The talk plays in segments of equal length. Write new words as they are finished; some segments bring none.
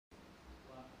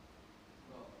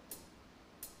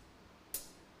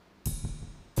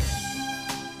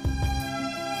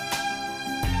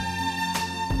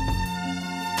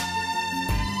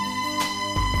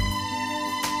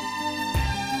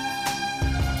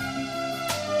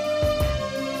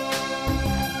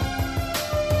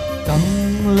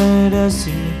Come, let us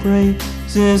sing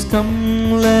praises.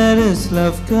 Come, let us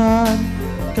love God.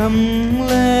 Come,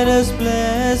 let us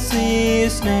bless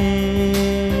His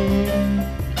name.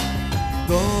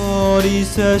 God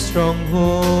is a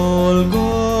stronghold,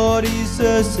 God is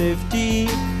a safety,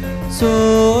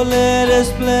 so let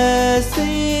us bless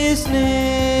His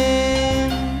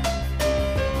name.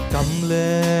 Come,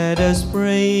 let us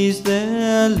praise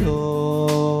the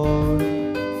Lord.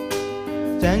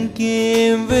 Thank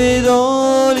Him with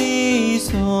all His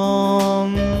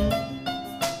song.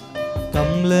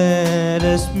 Come, let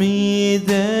us meet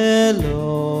the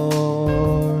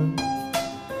Lord,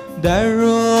 the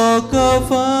rock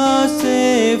of our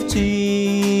safety.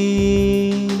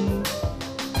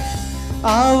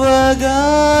 Our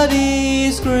God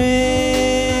is great,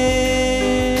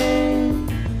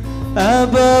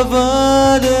 above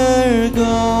other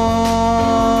gods.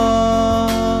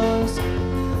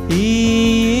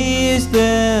 He is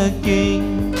the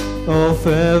King of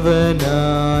heaven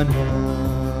and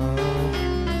earth.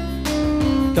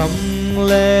 Come,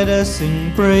 let us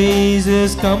sing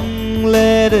praises. Come,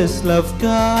 let us love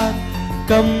God.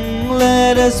 Come,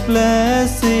 let us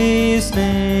bless His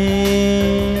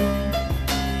name.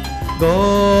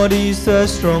 God is a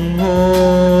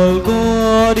stronghold,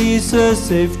 God is a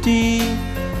safety,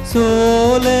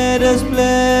 so let us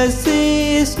bless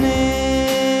His name.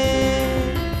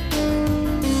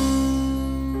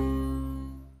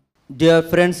 Dear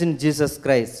friends in Jesus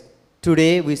Christ,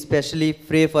 today we specially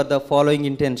pray for the following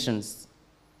intentions.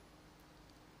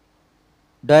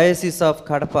 Diocese of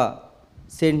Kadapa,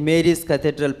 St. Mary's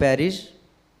Cathedral Parish.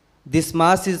 This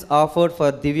Mass is offered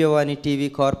for Divyavani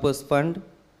TV Corpus Fund,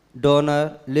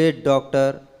 donor late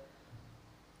Dr.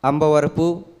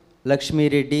 Ambavarapu Lakshmi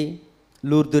Reddy,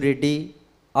 Lourdes Reddy,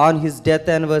 on his death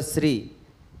anniversary.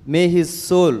 May his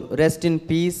soul rest in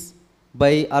peace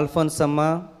by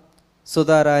Alfonsamma,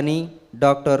 Sudharani,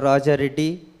 Dr. Raja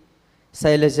Reddy,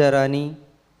 Sailaja Rani,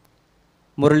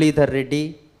 Muralidhar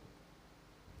Reddy,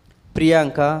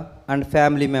 Priyanka and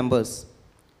family members.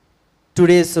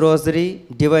 Today's Rosary,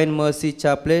 Divine Mercy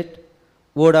Chaplet,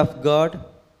 Word of God,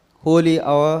 Holy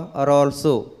Hour are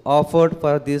also offered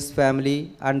for this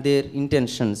family and their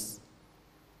intentions.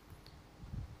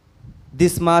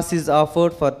 This Mass is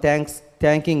offered for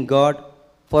thanking God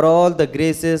for all the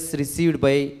graces received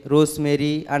by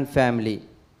Rosemary and family.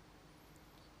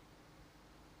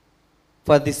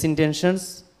 For these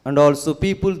intentions and also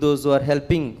people, those who are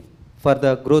helping for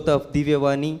the growth of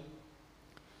Divyavani,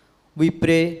 we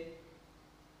pray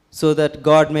so that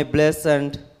God may bless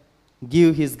and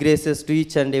give His graces to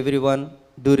each and everyone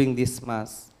during this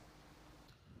Mass.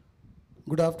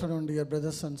 Good afternoon, dear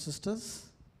brothers and sisters.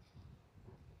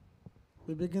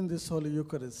 We begin this Holy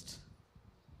Eucharist.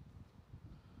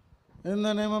 In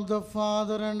the name of the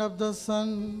Father, and of the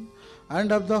Son,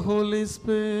 and of the Holy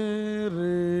Spirit.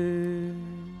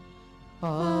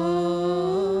 Amen.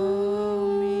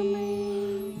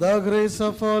 The grace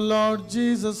of our Lord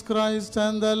Jesus Christ,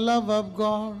 and the love of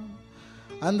God,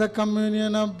 and the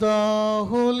communion of the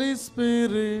Holy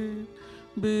Spirit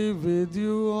be with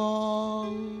you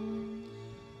all.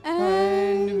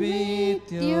 And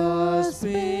with your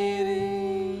spirit.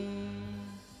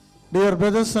 Dear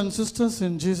brothers and sisters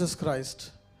in Jesus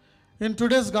Christ, in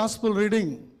today's Gospel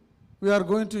reading, we are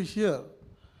going to hear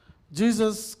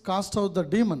Jesus cast out the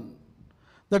demon.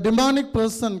 The demonic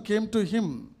person came to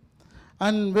him,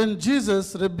 and when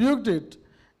Jesus rebuked it,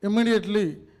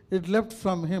 immediately it left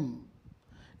from him.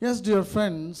 Yes, dear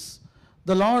friends,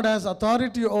 the Lord has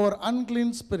authority over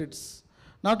unclean spirits.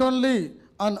 Not only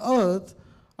on earth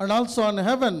and also on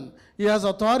heaven, He has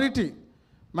authority.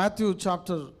 Matthew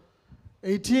chapter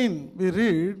 18, we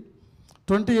read,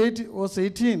 28 verse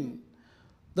 18.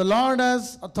 The Lord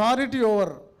has authority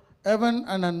over heaven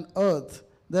and on earth.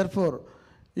 Therefore,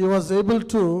 He was able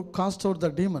to cast out the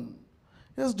demon.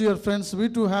 Yes, dear friends, we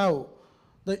too have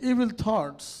the evil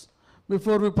thoughts.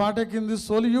 Before we partake in this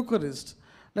Holy Eucharist,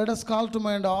 let us call to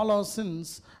mind all our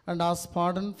sins and ask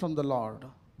pardon from the Lord.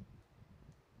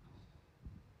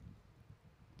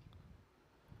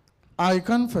 I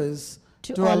confess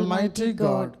to Almighty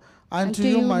God and to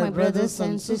you, my brothers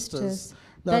and sisters,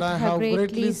 that I have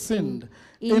greatly sinned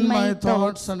in my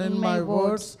thoughts and in my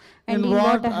words, in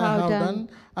what I have done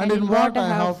and in what I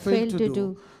have failed to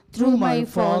do, through my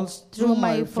faults, through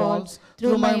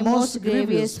my most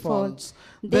grievous faults.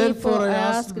 Therefore I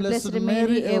ask Blessed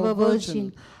Mary, ever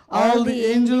Virgin, all the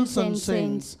angels and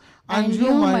saints, and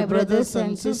you, my brothers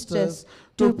and sisters,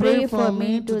 to pray for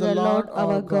me to the Lord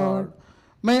our God.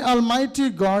 May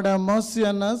Almighty God have mercy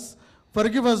on us,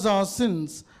 forgive us our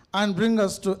sins, and bring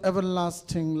us to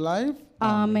everlasting life.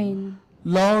 Amen.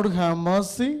 Lord have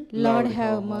mercy. Lord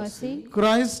have mercy.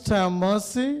 Christ have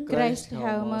mercy. Christ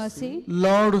have mercy.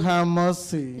 Lord have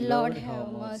mercy. Lord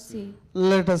have mercy.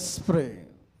 Let us pray.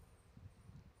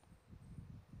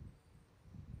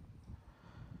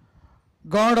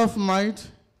 God of might,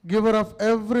 giver of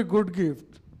every good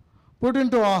gift, put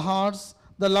into our hearts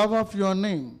the love of your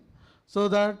name, so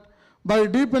that by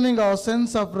deepening our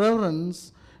sense of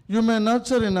reverence, you may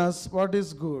nurture in us what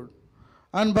is good,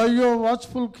 and by your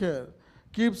watchful care,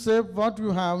 keep safe what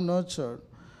you have nurtured.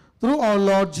 Through our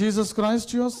Lord Jesus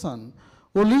Christ, your Son,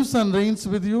 who lives and reigns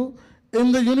with you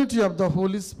in the unity of the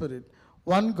Holy Spirit,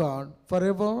 one God,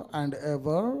 forever and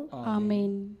ever.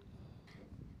 Amen.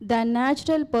 The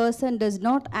natural person does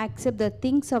not accept the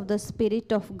things of the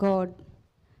Spirit of God.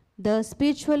 The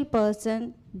spiritual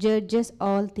person judges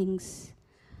all things.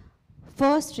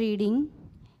 First reading,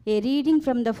 a reading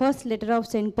from the first letter of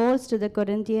St. Paul to the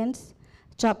Corinthians,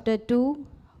 chapter 2,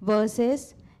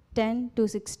 verses 10 to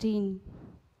 16.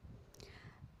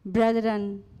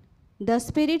 Brethren, the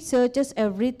Spirit searches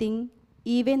everything,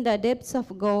 even the depths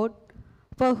of God,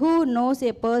 for who knows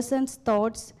a person's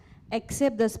thoughts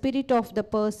except the spirit of the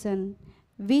person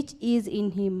which is in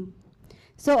him?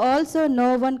 So also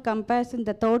no one compares in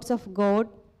the thoughts of God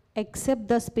except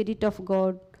the Spirit of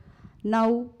God.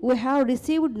 Now we have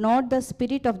received not the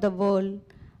spirit of the world,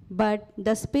 but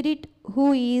the Spirit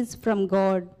who is from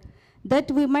God, that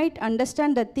we might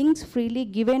understand the things freely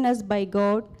given us by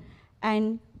God,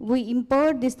 and we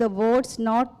impart this the words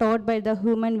not taught by the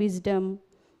human wisdom,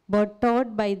 but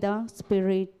taught by the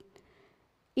Spirit.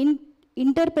 In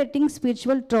interpreting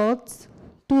spiritual truths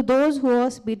to those who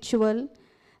are spiritual,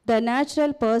 the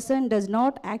natural person does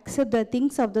not accept the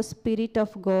things of the Spirit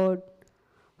of God,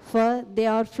 for they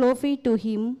are fluffy to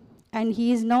him, and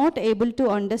he is not able to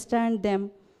understand them,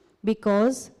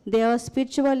 because they are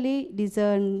spiritually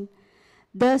discerned.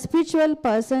 The spiritual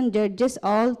person judges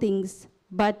all things,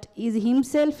 but is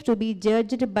himself to be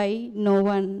judged by no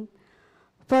one.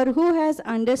 For who has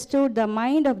understood the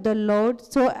mind of the Lord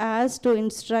so as to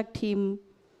instruct him?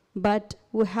 But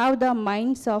we have the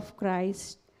minds of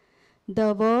Christ.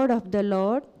 The word of the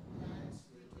Lord.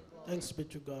 Thanks be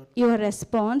to God. Your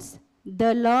response: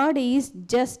 the Lord is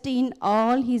just in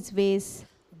all his ways.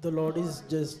 The Lord is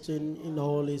just in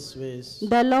all his ways.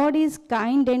 The Lord is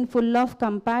kind and full of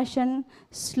compassion,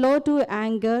 slow to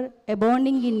anger,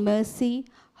 abounding in mercy.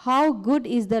 How good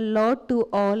is the Lord to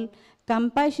all,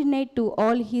 compassionate to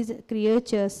all his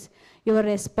creatures. Your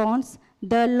response: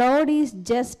 the Lord is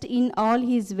just in all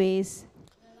his ways.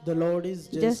 The Lord is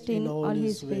just in all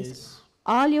his ways.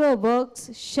 All your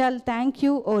works shall thank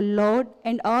you, O Lord,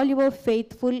 and all your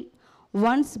faithful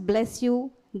ones bless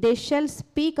you. They shall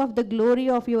speak of the glory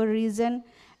of your reason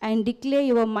and declare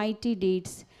your mighty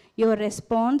deeds. Your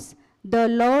response: the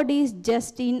Lord is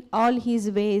just in all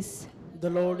his ways. The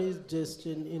Lord is just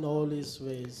in all his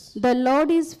ways. The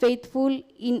Lord is faithful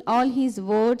in all his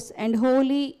words and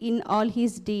holy in all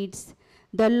his deeds.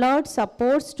 The Lord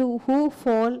supports to who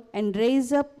fall and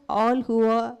raises up all who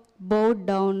are bowed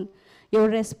down. Your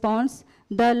response: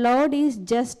 the Lord is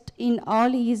just in all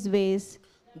his ways.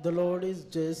 The Lord is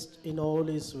just in all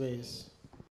his ways.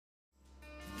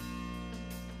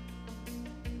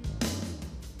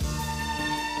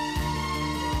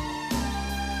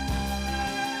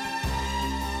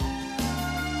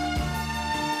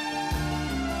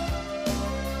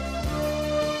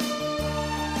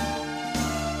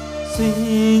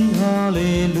 Sing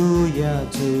hallelujah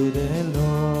to the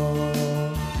Lord.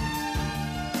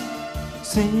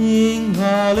 Sing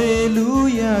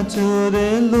hallelujah to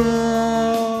the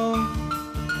Lord.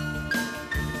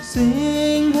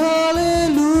 Sing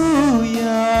hallelujah,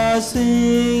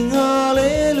 sing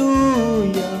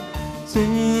hallelujah,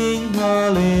 sing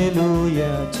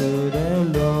hallelujah to the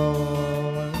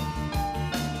Lord.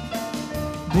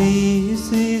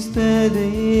 This is the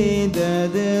day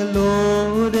that the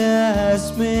Lord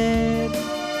has made.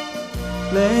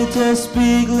 Let us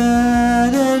be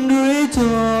glad and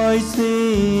rejoice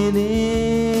in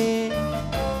it.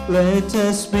 Let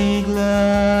us be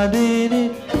glad in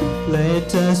it.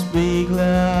 Let us be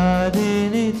glad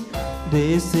in it.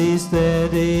 This is the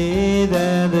day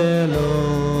that the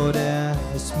Lord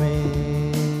has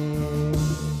made.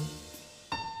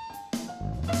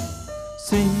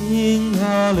 Sing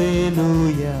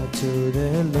hallelujah to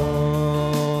the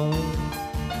Lord.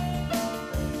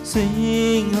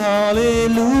 Sing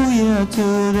hallelujah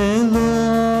to the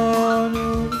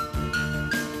Lord.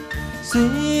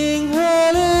 Sing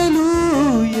hallelujah,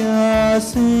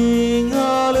 sing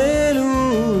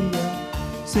hallelujah,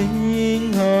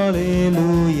 sing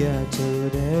hallelujah to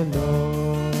the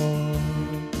Lord.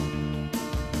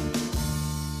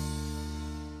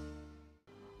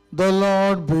 The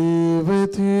Lord be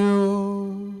with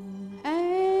you.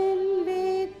 And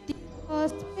with your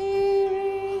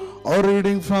spirit. A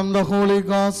reading from the Holy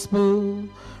Gospel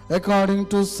according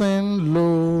to Saint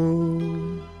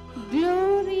Luke.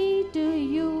 Glory to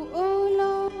you,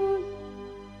 O Lord.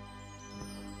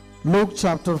 Luke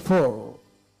chapter 4,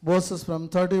 verses from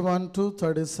 31 to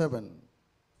 37.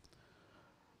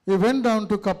 He went down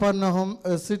to Capernaum,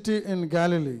 a city in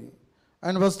Galilee,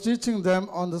 and was teaching them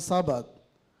on the Sabbath.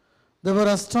 They were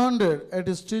astounded at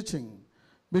his teaching,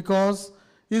 because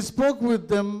he spoke with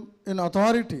them in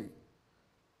authority.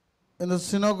 In the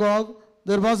synagogue,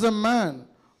 there was a man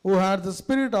who had the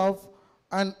spirit of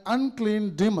an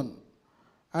unclean demon,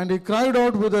 and he cried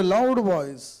out with a loud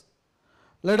voice,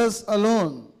 "Let us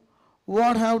alone.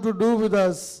 What have to do with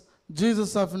us,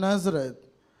 Jesus of Nazareth?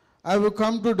 Have you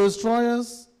come to destroy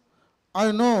us?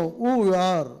 I know who you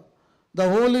are, the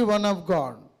Holy One of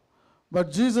God." But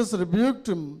Jesus rebuked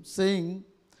him, saying,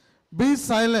 "Be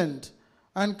silent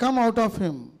and come out of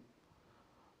him."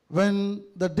 When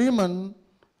the demon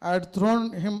had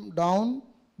thrown him down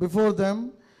before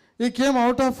them, he came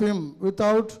out of him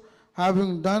without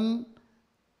having done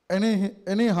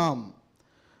any harm.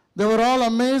 They were all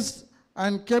amazed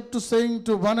and kept saying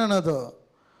to one another,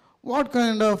 "What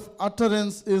kind of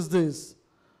utterance is this?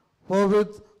 For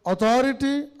with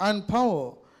authority and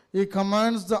power he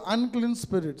commands the unclean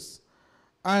spirits,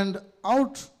 and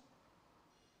out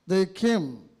they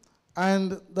came,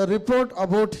 and the report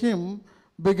about him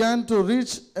began to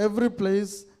reach every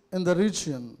place in the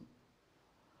region."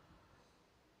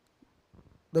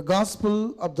 The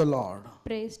Gospel of the Lord.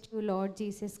 Praise to you, Lord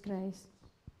Jesus Christ.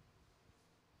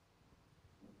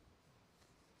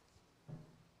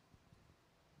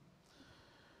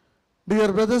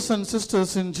 Dear brothers and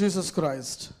sisters in Jesus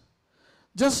Christ,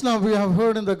 just now we have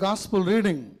heard in the Gospel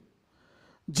reading,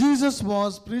 Jesus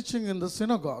was preaching in the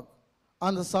synagogue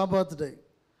on the Sabbath day.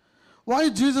 Why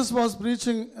Jesus was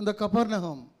preaching in the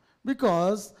Capernaum?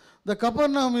 Because the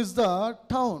Capernaum is the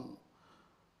town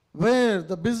where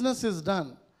the business is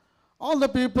done. All the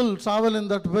people travel in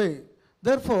that way.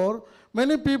 Therefore,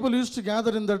 many people used to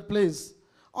gather in that place.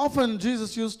 Often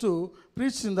Jesus used to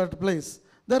preach in that place.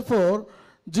 Therefore,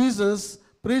 Jesus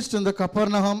preached in the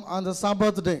Capernaum on the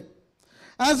Sabbath day.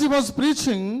 As he was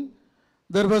preaching,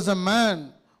 there was a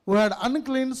man who had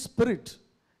unclean spirit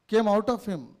came out of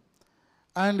him,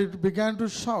 and it began to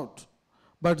shout.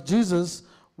 But Jesus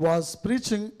was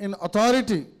preaching in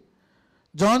authority.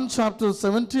 John chapter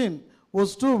 17,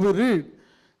 verse 2, we read,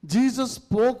 Jesus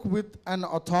spoke with an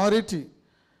authority.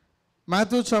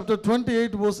 Matthew chapter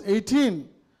 28, verse 18,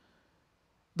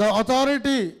 the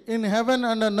authority in heaven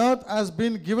and on earth has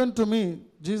been given to me,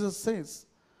 Jesus says.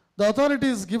 The authority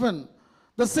is given.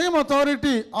 The same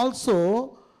authority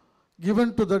also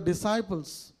given to the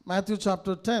disciples. Matthew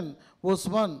chapter 10, verse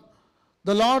 1.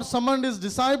 The Lord summoned his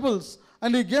disciples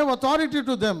and he gave authority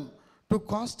to them to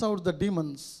cast out the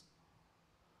demons.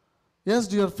 Yes,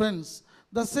 dear friends,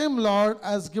 the same Lord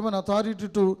has given authority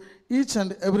to each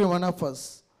and every one of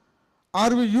us.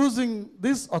 Are we using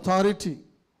this authority?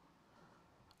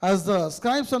 As the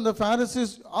scribes and the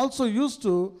Pharisees also used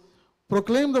to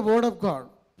proclaim the word of God,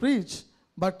 preach,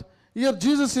 but here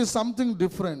Jesus is something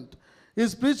different. He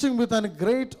is preaching with a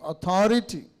great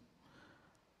authority.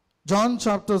 John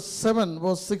chapter 7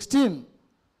 verse 16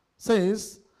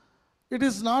 says, "It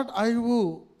is not I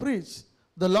who preach,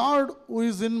 the Lord who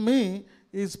is in me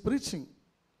is preaching.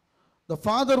 The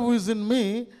Father who is in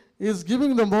me is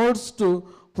giving the words to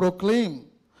proclaim."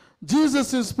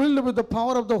 Jesus is filled with the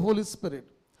power of the Holy Spirit.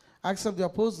 Acts of the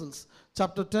Apostles,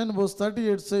 chapter 10, verse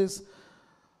 38 says,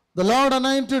 "The Lord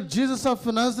anointed Jesus of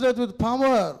Nazareth with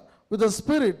power, with the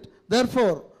Spirit.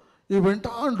 Therefore, he went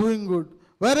on doing good."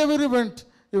 Wherever he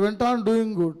went on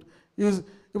doing good.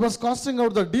 He was casting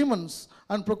out the demons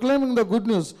and proclaiming the good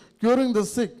news, curing the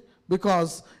sick,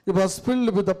 because he was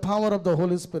filled with the power of the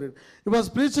Holy Spirit. He was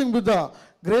preaching with the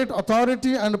great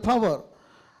authority and power.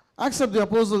 Acts of the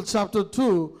Apostles, chapter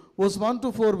 2, verse 1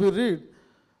 to 4, we read,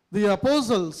 the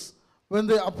apostles, when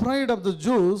they afraid of the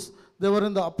Jews, they were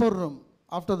in the upper room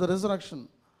after the resurrection.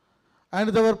 And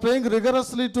they were praying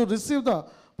rigorously to receive the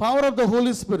power of the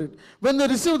Holy Spirit. When they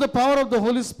received the power of the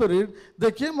Holy Spirit,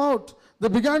 they came out. They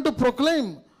began to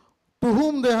proclaim to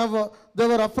whom they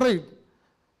were afraid,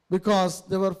 because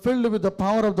they were filled with the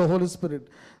power of the Holy Spirit.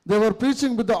 They were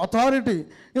preaching with the authority.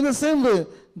 In the same way,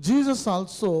 Jesus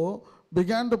also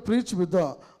began to preach with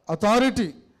the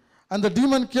authority. And the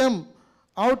demon came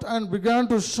out and began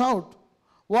to shout,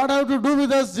 "What have you to do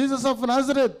with us, Jesus of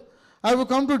Nazareth? Have you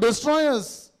come to destroy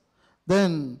us?"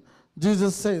 Then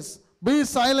Jesus says, "Be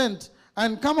silent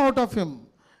and come out of him."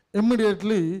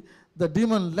 Immediately, the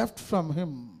demon left from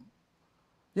him.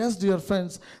 Yes, dear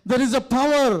friends, there is a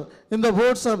power in the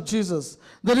words of Jesus.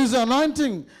 There is an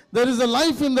anointing. There is a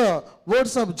life in the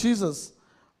words of Jesus.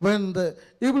 When the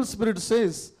evil spirit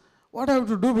says, what have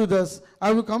to do with us?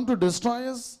 Have you come to destroy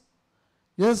us?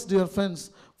 Yes, dear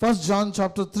friends, 1 John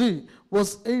chapter 3,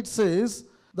 verse 8 says,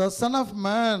 the Son of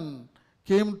Man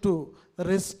came to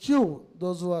rescue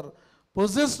those who are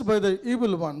possessed by the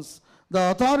evil ones.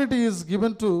 The authority is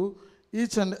given to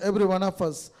each and every one of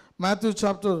us. Matthew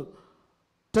chapter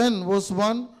 10 verse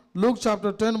 1, Luke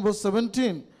chapter 10 verse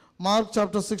 17, Mark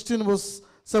chapter 16 verse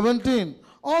 17.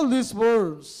 All these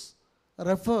words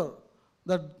refer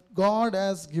that God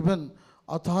has given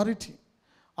authority.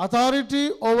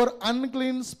 Authority over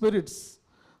unclean spirits.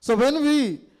 So when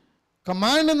we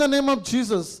command in the name of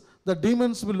Jesus, the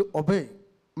demons will obey.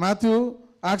 Matthew,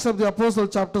 Acts of the Apostle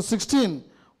chapter 16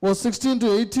 verse 16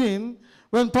 to 18,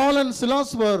 when Paul and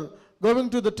Silas were going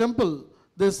to the temple,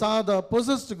 they saw the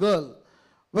possessed girl.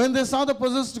 When they saw the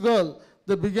possessed girl,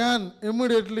 they began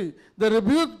immediately. They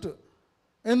rebuked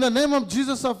in the name of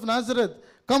Jesus of Nazareth,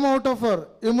 come out of her.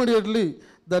 Immediately,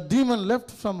 the demon left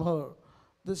from her.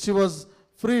 She was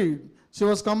freed. She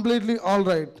was completely all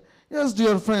right. Yes,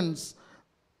 dear friends,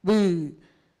 we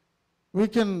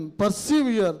can perceive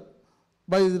here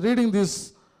by reading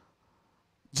this,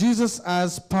 Jesus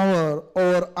has power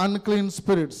over unclean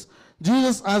spirits.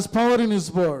 Jesus has power in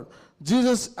his word.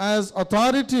 Jesus has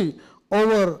authority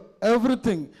over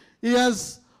everything. He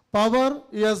has power,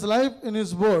 he has life in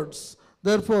his words.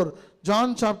 Therefore,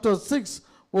 John chapter 6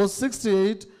 verse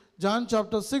 68, John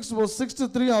chapter 6 verse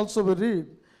 63 also we read,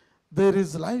 there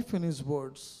is life in his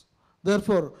words.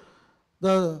 Therefore,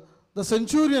 the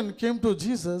centurion came to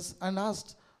Jesus and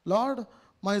asked, Lord,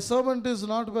 my servant is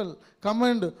not well. Come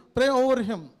and pray over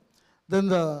him. Then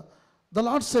the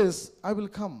Lord says, I will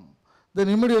come. Then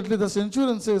immediately the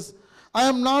centurion says, I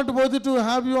am not worthy to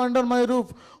have you under my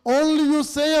roof. Only you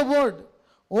say a word.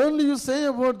 Only you say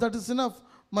a word, that is enough.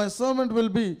 My servant will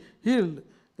be healed.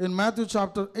 In Matthew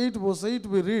chapter 8 verse 8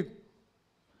 we read.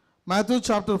 Matthew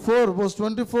chapter 4 verse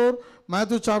 24.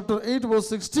 Matthew chapter 8 verse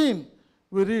 16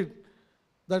 we read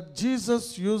that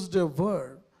Jesus used a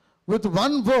word. With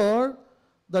one word,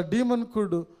 the demon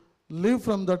could leave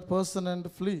from that person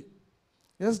and flee.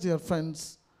 Yes, dear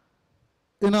friends,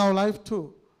 in our life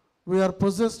too, we are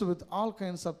possessed with all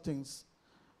kinds of things.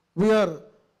 We are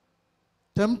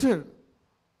tempted.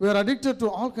 We are addicted to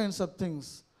all kinds of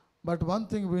things. But one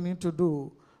thing we need to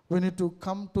do, we need to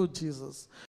come to Jesus.